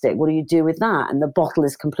plastic. What do you do with that? And the bottle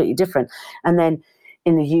is completely different. And then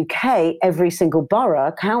in the UK, every single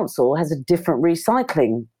borough council has a different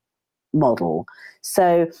recycling model.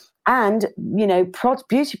 So, and,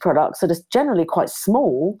 beauty products that are generally quite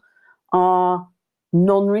small are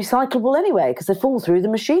non-recyclable anyway, because they fall through the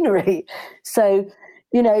machinery. So,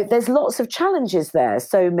 there's lots of challenges there.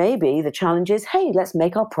 So maybe the challenge is, hey, let's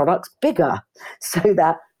make our products bigger so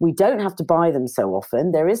that we don't have to buy them so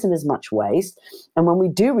often. There isn't as much waste. And when we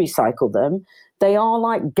do recycle them, they are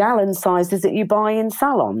like gallon sizes that you buy in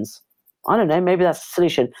salons. I don't know, maybe that's the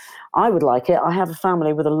solution. I would like it. I have a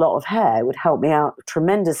family with a lot of hair. It would help me out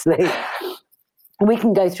tremendously. We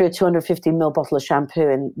can go through a 250ml bottle of shampoo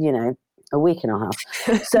in, a week and a half.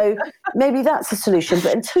 So maybe that's a solution.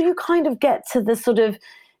 But until you kind of get to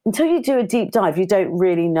until you do a deep dive, you don't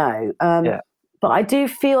really know. But I do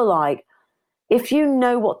feel like if you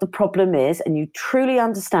know what the problem is and you truly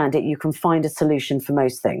understand it, you can find a solution for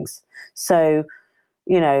most things. So,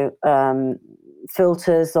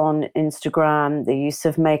 filters on Instagram, the use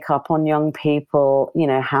of makeup on young people,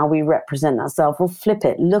 how we represent ourselves. Well, flip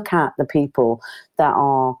it. Look at the people that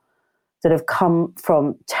have come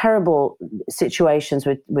from terrible situations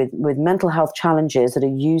with mental health challenges that are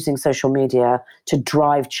using social media to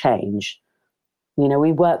drive change.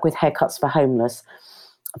 We work with Haircuts for Homeless.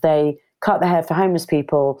 They cut the hair for homeless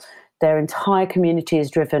people. Their entire community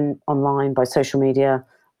is driven online by social media.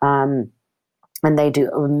 And they do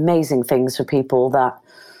amazing things for people that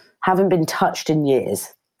haven't been touched in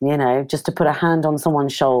years. Just to put a hand on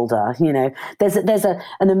someone's shoulder. There's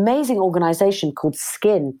an amazing organization called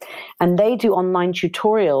Skin, and they do online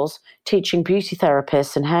tutorials teaching beauty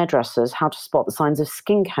therapists and hairdressers how to spot the signs of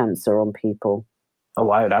skin cancer on people. Oh,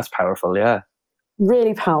 wow, that's powerful, yeah.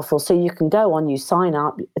 Really powerful. So you can go on, you sign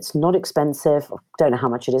up. It's not expensive. I don't know how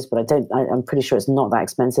much it is, but I'm pretty sure it's not that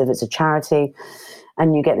expensive. It's a charity.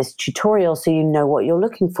 And you get this tutorial so you know what you're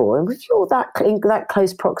looking for. And if you're in that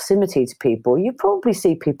close proximity to people, you probably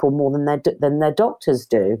see people more than their doctors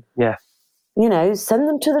do. Yeah. Send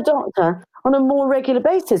them to the doctor on a more regular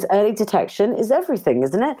basis. Early detection is everything,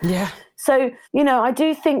 isn't it? Yeah. So, I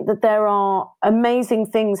do think that there are amazing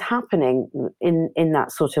things happening in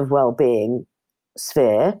that sort of well-being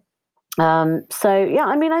sphere. I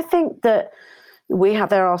think that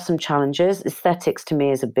there are some challenges. Aesthetics to me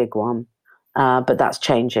is a big one. But that's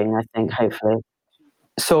changing, I think, hopefully.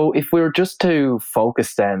 So if we were just to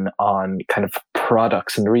focus then on kind of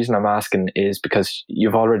products, and the reason I'm asking is because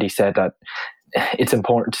you've already said that it's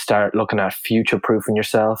important to start looking at future-proofing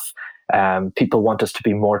yourself. People want us to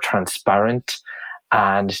be more transparent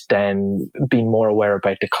and then being more aware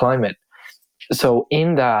about the climate. So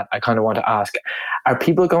in that, I kind of want to ask, are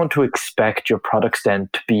people going to expect your products then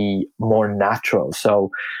to be more natural?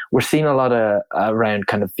 So we're seeing a lot of around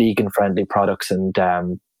kind of vegan-friendly products and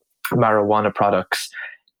marijuana products.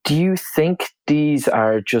 Do you think these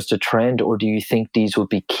are just a trend, or do you think these will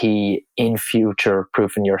be key in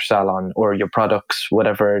future-proofing your salon or your products,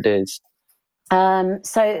 whatever it is?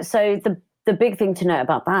 So the big thing to note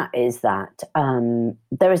about that is that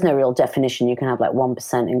there is no real definition. You can have like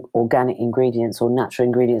 1% organic ingredients or natural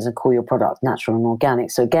ingredients and call your product natural and organic.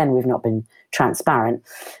 So again, we've not been transparent.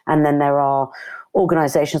 And then there are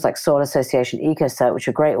organizations like Soil Association, EcoCert, which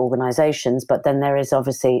are great organizations, but then there is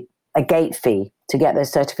obviously a gate fee to get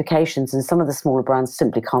those certifications. And some of the smaller brands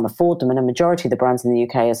simply can't afford them. And a majority of the brands in the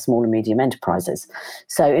UK are small and medium enterprises.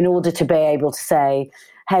 So in order to be able to say,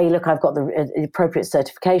 hey, look, I've got the appropriate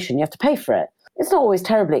certification, you have to pay for it. It's not always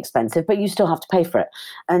terribly expensive, but you still have to pay for it.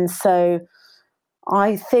 And so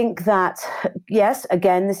I think that, yes,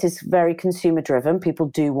 again, this is very consumer driven. People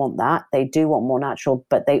do want that. They do want more natural,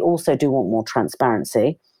 but they also do want more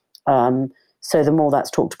transparency. So the more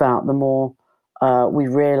that's talked about, the more we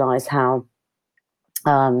realize how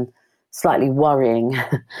slightly worrying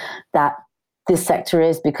that this sector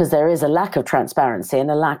is, because there is a lack of transparency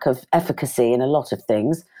and a lack of efficacy in a lot of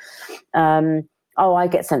things. I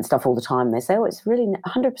get sent stuff all the time. They say, it's really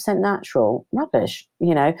 100% natural. Rubbish,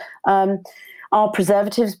 Are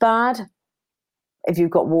preservatives bad? If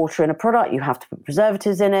you've got water in a product, you have to put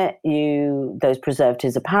preservatives in it. Those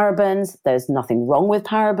preservatives are parabens. There's nothing wrong with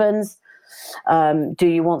parabens. Do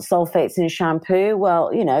you want sulfates in shampoo?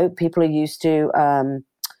 Well, people are used to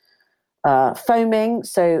foaming,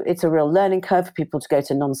 so it's a real learning curve for people to go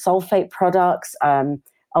to non-sulfate products.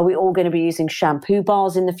 Are we all going to be using shampoo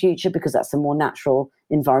bars in the future because that's a more natural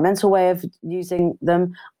environmental way of using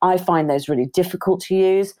them? I find those really difficult to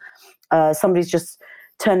use. Somebody's just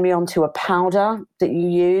turned me on to a powder that you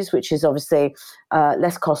use, which is obviously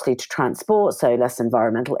less costly to transport, so less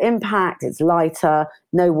environmental impact. It's lighter,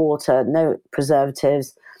 no water, no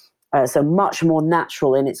preservatives. So much more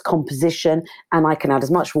natural in its composition, and I can add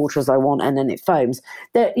as much water as I want, and then it foams.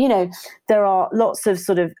 There are lots of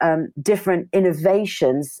sort of different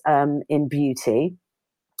innovations in beauty,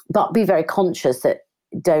 but be very conscious that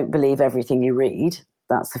don't believe everything you read.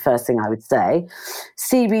 That's the first thing I would say.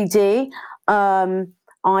 CBD,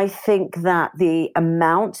 I think that the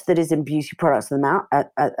amount that is in beauty products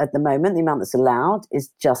at the moment, the amount that's allowed,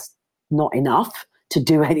 is just not enough to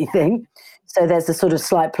do anything. So there's a sort of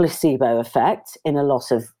slight placebo effect in a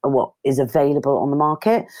lot of what is available on the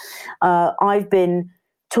market. I've been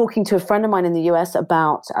talking to a friend of mine in the US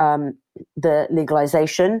about the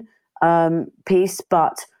legalization piece,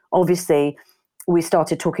 but obviously we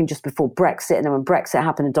started talking just before Brexit, and then when Brexit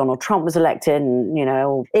happened and Donald Trump was elected, and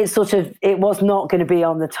it was not going to be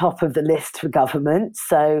on the top of the list for government.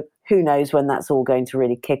 So who knows when that's all going to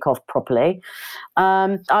really kick off properly.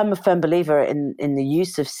 I'm a firm believer in the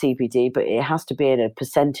use of CBD, but it has to be at a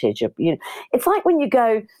percentage of, it's like when you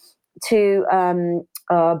go to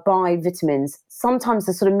buy vitamins, sometimes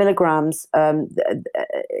the sort of milligrams,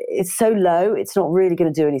 it's so low, it's not really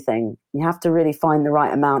going to do anything. You have to really find the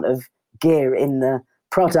right amount of gear in the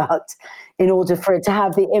product in order for it to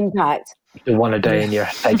have the impact. The one a day and you're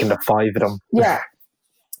taking the 5 of them. Yeah.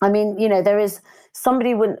 I mean, there is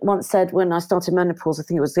somebody once said when I started menopause, I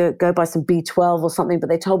think it was go buy some B12 or something, but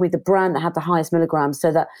they told me the brand that had the highest milligrams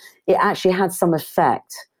so that it actually had some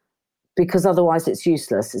effect, because otherwise it's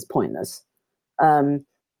useless, it's pointless.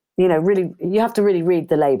 Really, you have to really read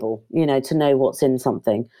the label, to know what's in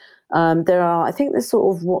something. I think there's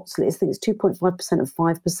sort of I think it's 2.5% of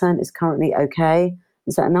 5% is currently okay.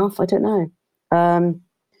 Is that enough? I don't know.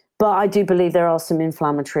 But I do believe there are some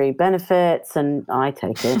inflammatory benefits, and I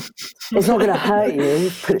take it. It's not going to hurt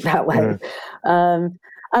you, put it that way.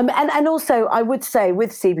 And also, I would say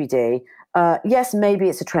with CBD, yes, maybe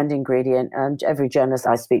it's a trend ingredient. Every journalist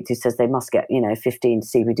I speak to says they must get, 15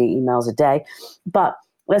 CBD emails a day. But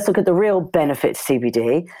let's look at the real benefit to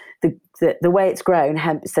CBD. The way it's grown,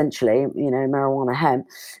 hemp essentially, marijuana hemp,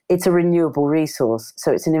 it's a renewable resource.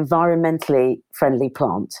 So it's an environmentally friendly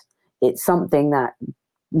plant. It's something that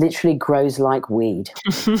literally grows like weed.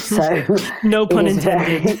 So no pun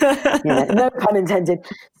intended. No pun intended.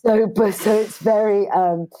 So it's very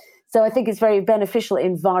so I think it's very beneficial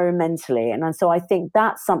environmentally, and so I think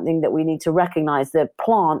that's something that we need to recognize. The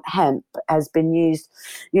plant hemp has been used,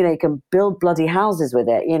 you can build bloody houses with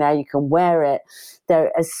it, you can wear it.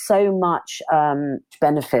 There is so much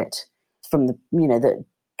benefit from the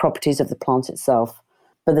properties of the plant itself,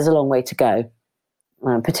 but there's a long way to go,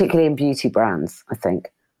 particularly in beauty brands, I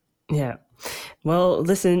think. Yeah. Well,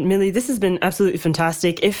 listen, Millie, this has been absolutely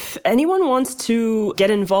fantastic. If anyone wants to get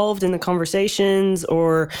involved in the conversations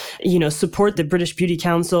or, support the British Beauty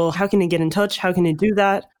Council, how can they get in touch? How can they do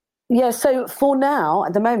that? Yeah, so for now,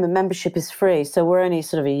 at the moment, membership is free. So we're only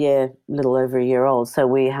sort of a little over a year old. So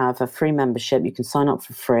we have a free membership. You can sign up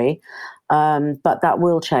for free. But that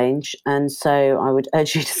will change. And so I would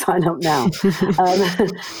urge you to sign up now.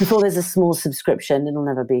 Before there's a small subscription, it'll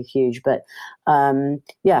never be huge. But you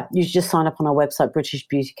should just sign up on our website,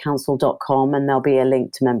 britishbeautycouncil.com, and there'll be a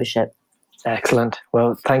link to membership. Excellent.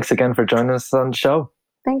 Well, thanks again for joining us on the show.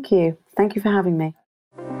 Thank you. Thank you for having me.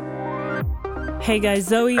 Hey guys,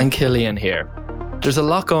 Zoe and Killian here. There's a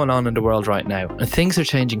lot going on in the world right now, and things are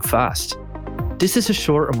changing fast. This is a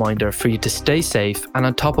short reminder for you to stay safe and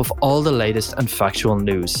on top of all the latest and factual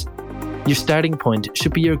news. Your starting point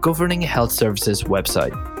should be your Governing Health Services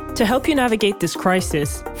website. To help you navigate this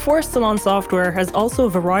crisis, Forest Salon Software has also a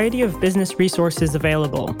variety of business resources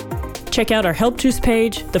available. Check out our Help Juice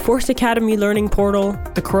page, the Forest Academy Learning Portal,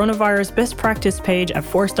 the Coronavirus Best Practice page at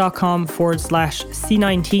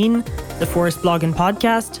forest.com/C19, the Forest Blog and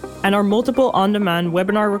Podcast, and our multiple on-demand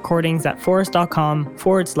webinar recordings at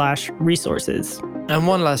forest.com/resources. And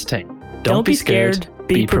one last thing, don't be scared,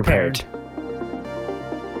 be prepared.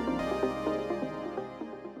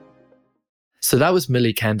 So that was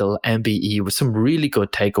Millie Kendall, MBE, with some really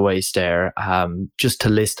good takeaways there. Just to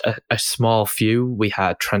list a small few, we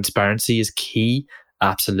had transparency is key.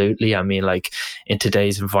 Absolutely. I mean, like in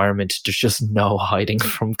today's environment, there's just no hiding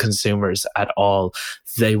from consumers at all.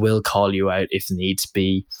 They will call you out if needs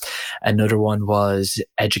be. Another one was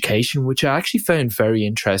education, which I actually found very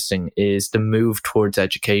interesting, is the move towards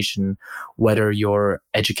education, whether you're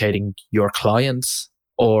educating your clients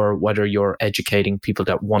or whether you're educating people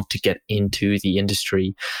that want to get into the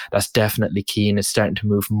industry. That's definitely key, and it's starting to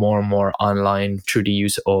move more and more online through the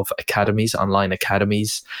use of academies, online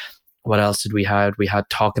academies. What else did we have? We had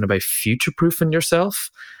talking about future-proofing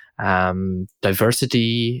yourself,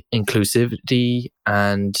 diversity, inclusivity,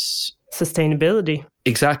 and sustainability.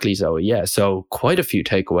 Exactly, Zoe. Yeah. So quite a few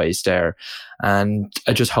takeaways there. And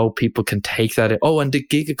I just hope people can take that. Oh, and the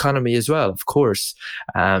gig economy as well, of course,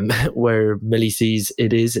 where Millie sees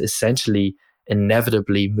it is essentially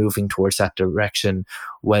inevitably moving towards that direction.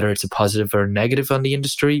 Whether it's a positive or negative on the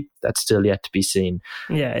industry, that's still yet to be seen.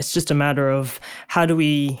 Yeah, it's just a matter of how do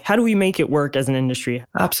we make it work as an industry?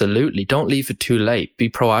 Absolutely. Don't leave it too late. Be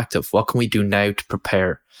proactive. What can we do now to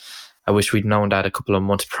prepare? I wish we'd known that a couple of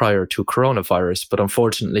months prior to coronavirus, but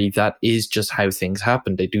unfortunately that is just how things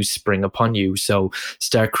happen. They do spring upon you. So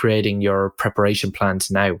start creating your preparation plans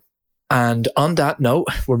now. And on that note,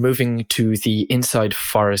 we're moving to the Inside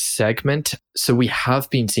Forest segment. So we have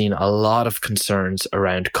been seeing a lot of concerns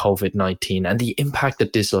around COVID-19 and the impact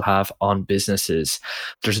that this will have on businesses.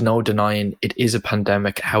 There's no denying it is a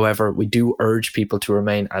pandemic. However, we do urge people to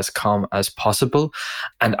remain as calm as possible.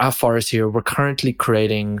 And at Forest here, we're currently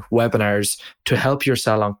creating webinars to help your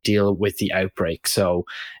salon deal with the outbreak. So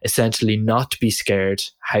essentially not to be scared,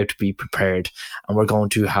 how to be prepared. And we're going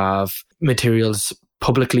to have materials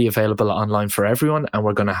publicly available online for everyone, and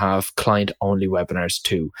we're going to have client-only webinars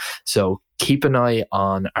too. So keep an eye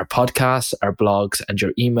on our podcasts, our blogs, and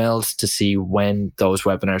your emails to see when those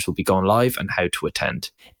webinars will be going live and how to attend.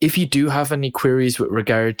 If you do have any queries with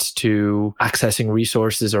regards to accessing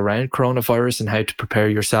resources around coronavirus and how to prepare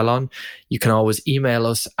your salon, you can always email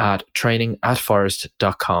us at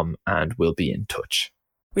training@forest.com and we'll be in touch.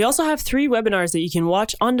 We also have 3 webinars that you can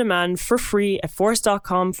watch on demand for free at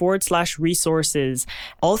forest.com/resources.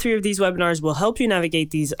 All 3 of these webinars will help you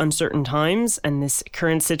navigate these uncertain times and this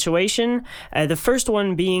current situation. The first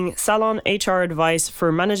one being Salon HR Advice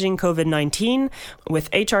for Managing COVID-19 with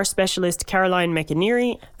HR specialist Caroline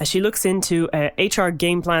McInerney as she looks into HR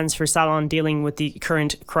game plans for salon dealing with the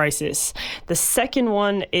current crisis. The second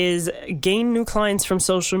one is Gain New Clients from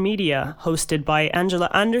Social Media, hosted by Angela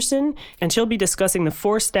Anderson, and she'll be discussing the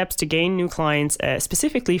 4 steps to gain new clients,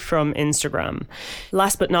 specifically from Instagram.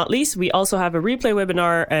 Last but not least, we also have a replay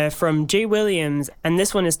webinar from Jay Williams, and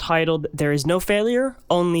this one is titled There is No Failure,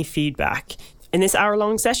 Only Feedback. In this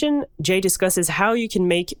hour-long session, Jay discusses how you can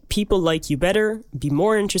make people like you better, be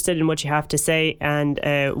more interested in what you have to say, and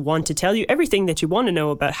want to tell you everything that you want to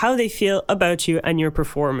know about how they feel about you and your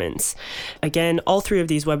performance. Again, all 3 of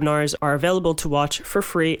these webinars are available to watch for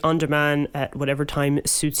free on demand at whatever time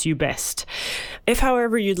suits you best. If,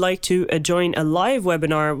 however, you'd like to join a live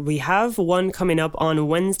webinar, we have one coming up on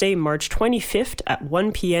Wednesday, March 25th at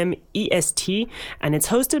 1 p.m. EST, and it's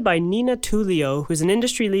hosted by Nina Tullio, who's an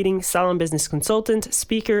industry-leading salon business consultant,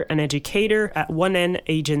 speaker, and educator at 1N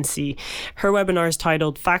Agency. Her webinar is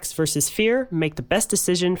titled Facts versus Fear, Make the Best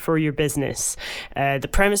Decision for Your Business. The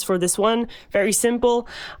premise for this one, very simple,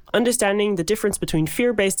 understanding the difference between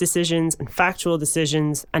fear-based decisions and factual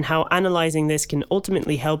decisions, and how analyzing this can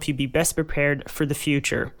ultimately help you be best prepared for the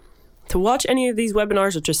future. To watch any of these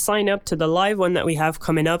webinars or just sign up to the live one that we have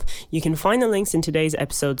coming up, you can find the links in today's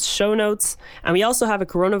episode's show notes. And we also have a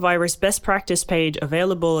coronavirus best practice page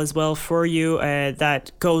available as well for you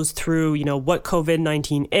that goes through, what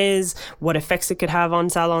COVID-19 is, what effects it could have on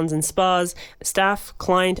salons and spas, staff,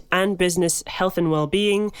 client, and business health and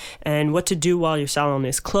well-being, and what to do while your salon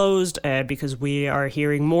is closed, because we are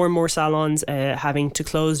hearing more and more salons having to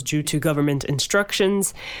close due to government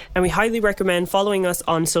instructions. And we highly recommend following us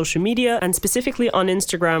on social media, and specifically on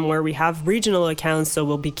Instagram, where we have regional accounts, so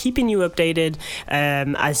we'll be keeping you updated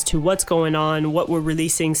as to what's going on, what we're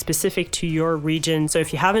releasing specific to your region. So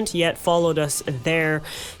if you haven't yet followed us there,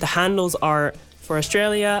 the handles are for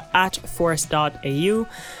Australia at forest.au,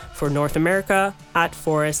 for North America at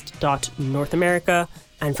forest.northamerica,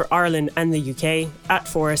 and for Ireland and the UK at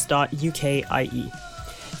forest.UKIE.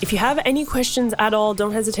 If you have any questions at all,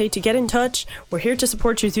 don't hesitate to get in touch. We're here to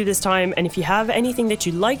support you through this time. And if you have anything that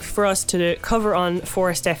you'd like for us to cover on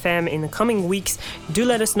Forest FM in the coming weeks, do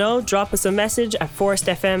let us know. Drop us a message at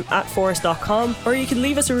forestfm@forest.com, or you can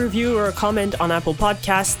leave us a review or a comment on Apple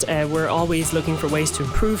Podcast. We're always looking for ways to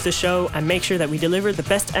improve the show and make sure that we deliver the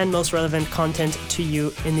best and most relevant content to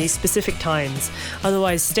you in these specific times.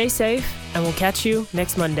 Otherwise, stay safe, and we'll catch you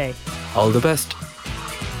next Monday. All the best.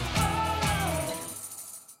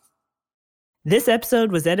 This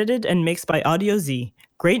episode was edited and mixed by Audio Z.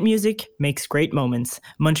 Great music makes great moments.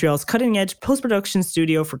 Montreal's cutting-edge post-production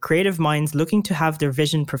studio for creative minds looking to have their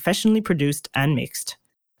vision professionally produced and mixed.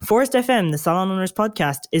 Forest FM, the Salon Owners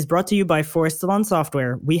Podcast, is brought to you by Forest Salon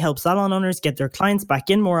Software. We help salon owners get their clients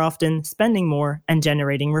back in more often, spending more, and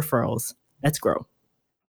generating referrals. Let's grow.